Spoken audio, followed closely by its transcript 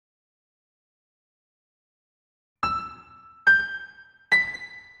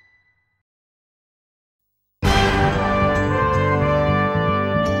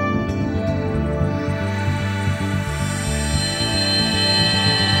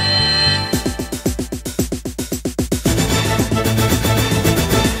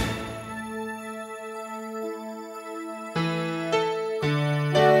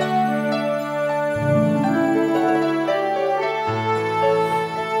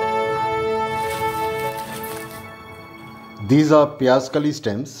These are Pyazkali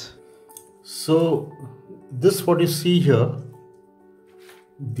stems. So this what you see here,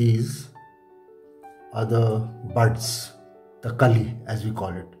 these are the buds, the kali as we call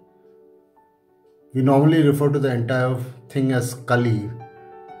it. We normally refer to the entire thing as kali,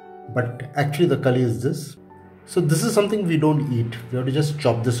 but actually the kali is this. So this is something we don't eat. We have to just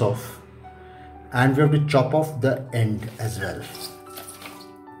chop this off, and we have to chop off the end as well.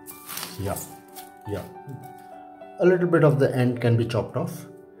 Yeah. A little bit of the end can be chopped off,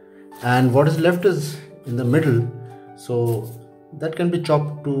 and what is left is in the middle. So that can be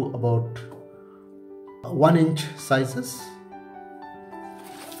chopped to about 1 inch sizes.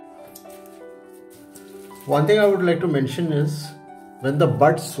 One thing I would like to mention is when the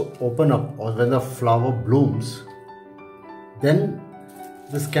buds open up or when the flower blooms, then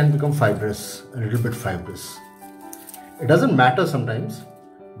this can become fibrous, a little bit fibrous. It doesn't matter sometimes,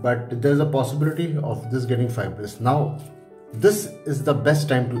 but there's a possibility of this getting fibrous. Now, this is the best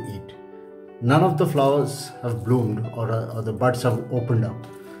time to eat. None of the flowers have bloomed or the buds have opened up.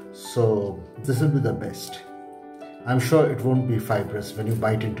 So this will be the best. I'm sure it won't be fibrous when you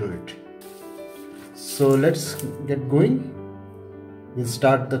bite into it. So let's get going. We'll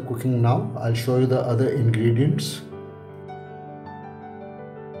start the cooking now. I'll show you the other ingredients.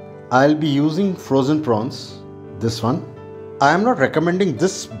 I'll be using frozen prawns, this one. I am not recommending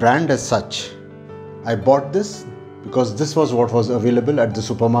this brand as such. I bought this because this was what was available at the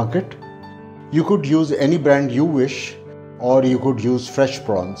supermarket. You could use any brand you wish, or you could use fresh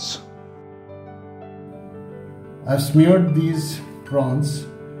prawns. I've smeared these prawns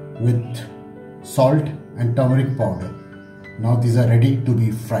with salt and turmeric powder. Now these are ready to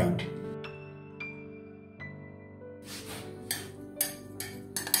be fried.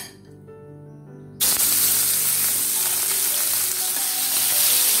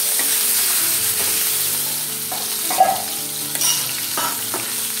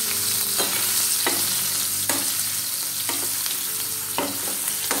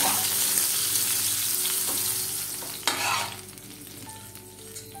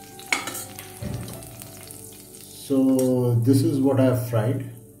 So this is what I have fried.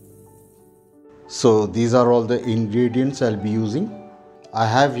 So these are all the ingredients I'll be using. I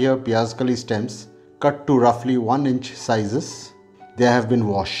have here Pyazkali stems cut to roughly 1 inch sizes. They have been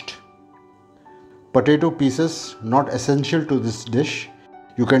washed. Potato pieces, not essential to this dish.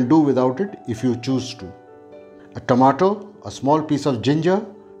 You can do without it if you choose to. A tomato, a small piece of ginger,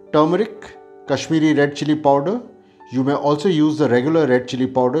 turmeric, Kashmiri red chili powder. You may also use the regular red chili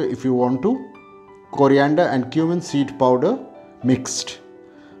powder if you want to. Coriander and cumin seed powder mixed.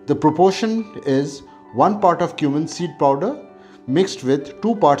 The proportion is 1 part of cumin seed powder mixed with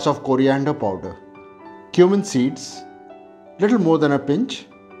 2 parts of coriander powder. Cumin seeds, little more than a pinch,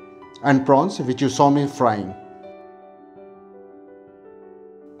 and prawns which you saw me frying.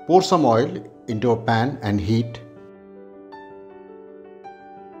 Pour some oil into a pan and heat.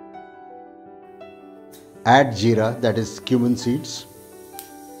 Add jeera, that is cumin seeds.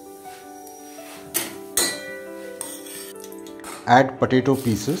 Add potato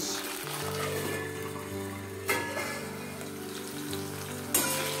pieces.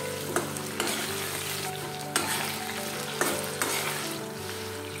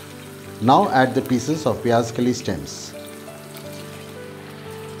 Now add the pieces of Pyazkali stems.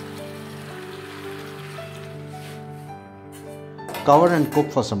 Cover and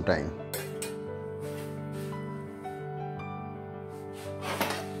cook for some time.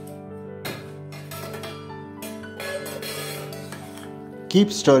 Keep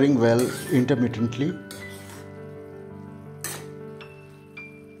stirring well intermittently.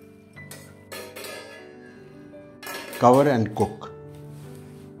 Cover and cook.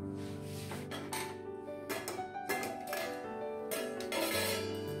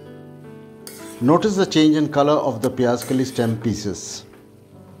 Notice the change in color of the Pyazkali stem pieces.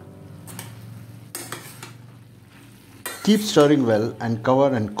 Keep stirring well and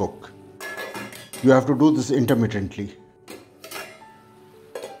cover and cook. You have to do this intermittently.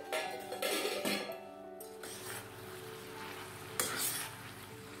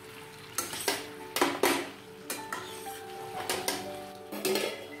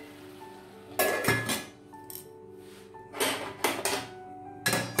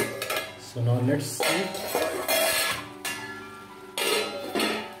 So now let's see.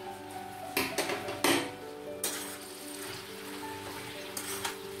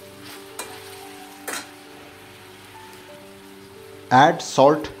 Add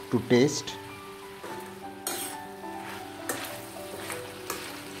salt to taste.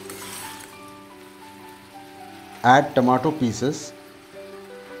 Add tomato pieces.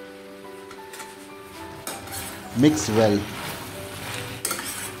 Mix well.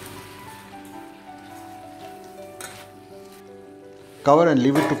 Cover and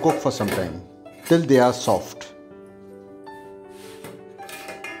leave it to cook for some time till they are soft.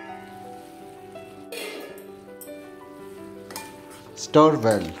 Stir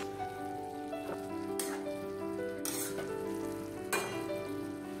well.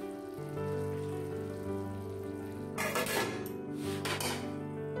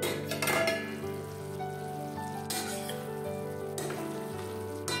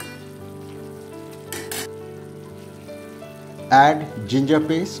 Add ginger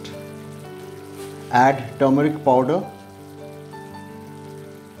paste, add turmeric powder,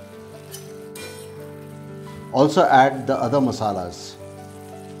 also add the other masalas.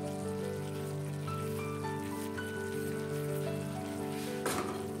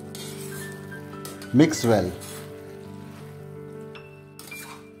 Mix well.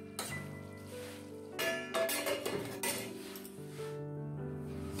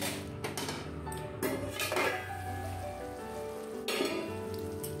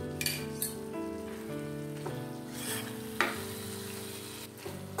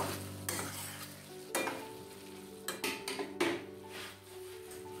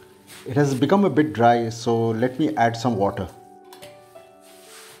 It has become a bit dry, so let me add some water.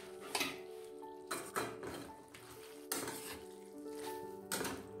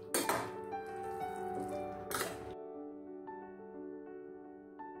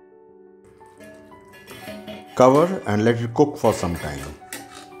 Cover and let it cook for some time.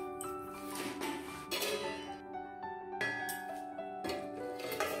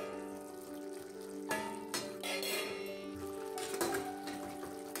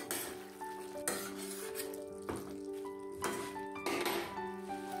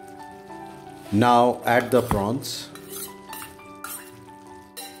 Now add the prawns.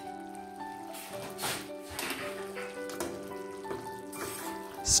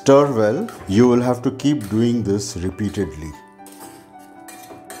 Stir well. You will have to keep doing this repeatedly.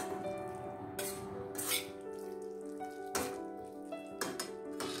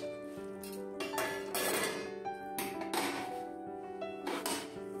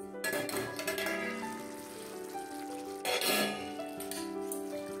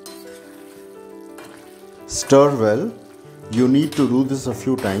 Stir well. You need to do this a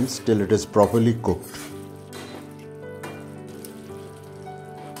few times till it is properly cooked.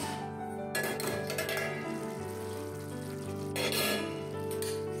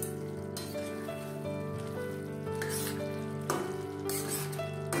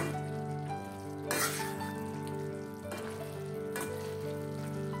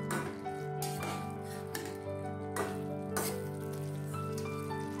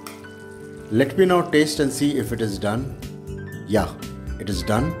 Let me now taste and see if it is done. Yeah, it is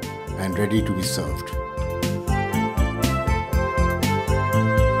done and ready to be served.